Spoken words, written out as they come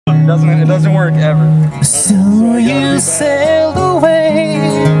It doesn't work ever. So you sailed away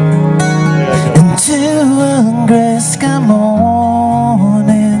into a gray sky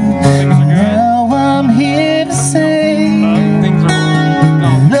morning. Now I'm here to say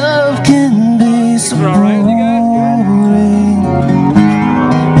love can be so boring, and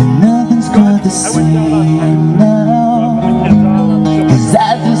nothing's quite the same now, 'cause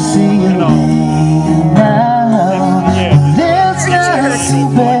I just see you laying now. It's not so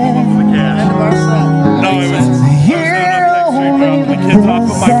bad. You're only the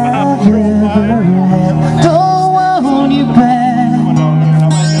best I've ever had. Don't want you back.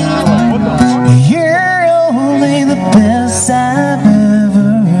 You're only the best I've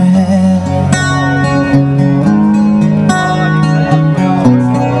ever had.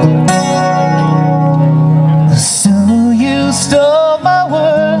 So you stole my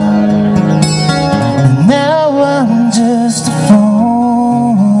word, and now I'm just a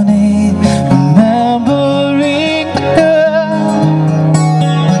phony, remembering the girl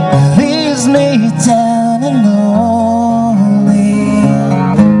that leaves me down and lonely.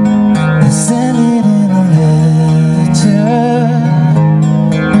 Send it in a letter,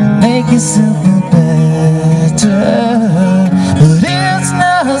 make yourself feel better, but it's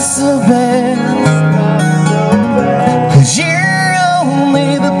not so bad, 'cause you're only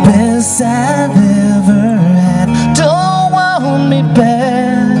the best I've ever had. Don't want me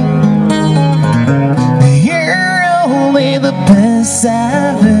back. You're only the best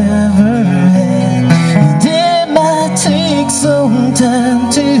I've ever had. And it might take some time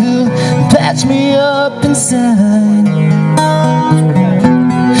to patch me up inside,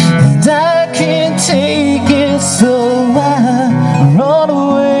 and I can't take it, so I run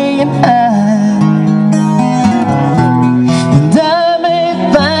away and hide. And I may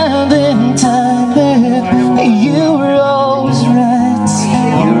find in time that you were always right.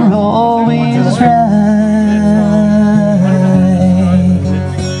 You're always right.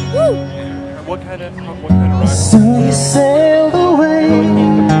 What kind of So you sailed away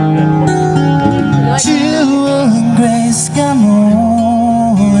to a gray sky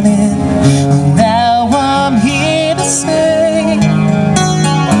morning. Now I'm here to say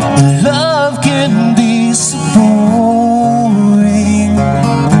love can be so boring.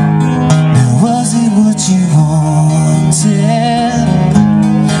 Now was it what you wanted,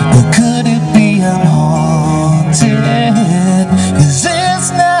 or could it be I'm haunted? 'Cause it's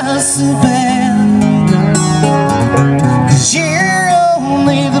not so bad, 'cause you're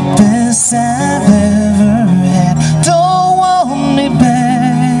only the best I've ever had. Don't want me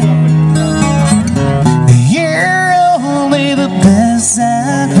back. You're only the best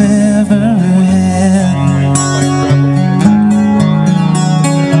I've ever had.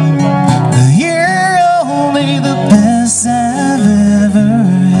 You're only the best I've ever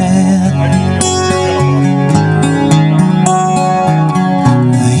had.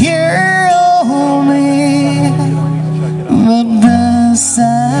 You're only the best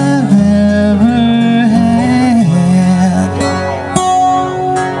I've ever had.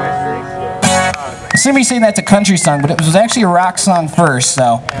 Somebody saying that's a country song, but it was actually a rock song first,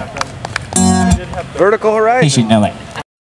 so Vertical you Horizon? should know it.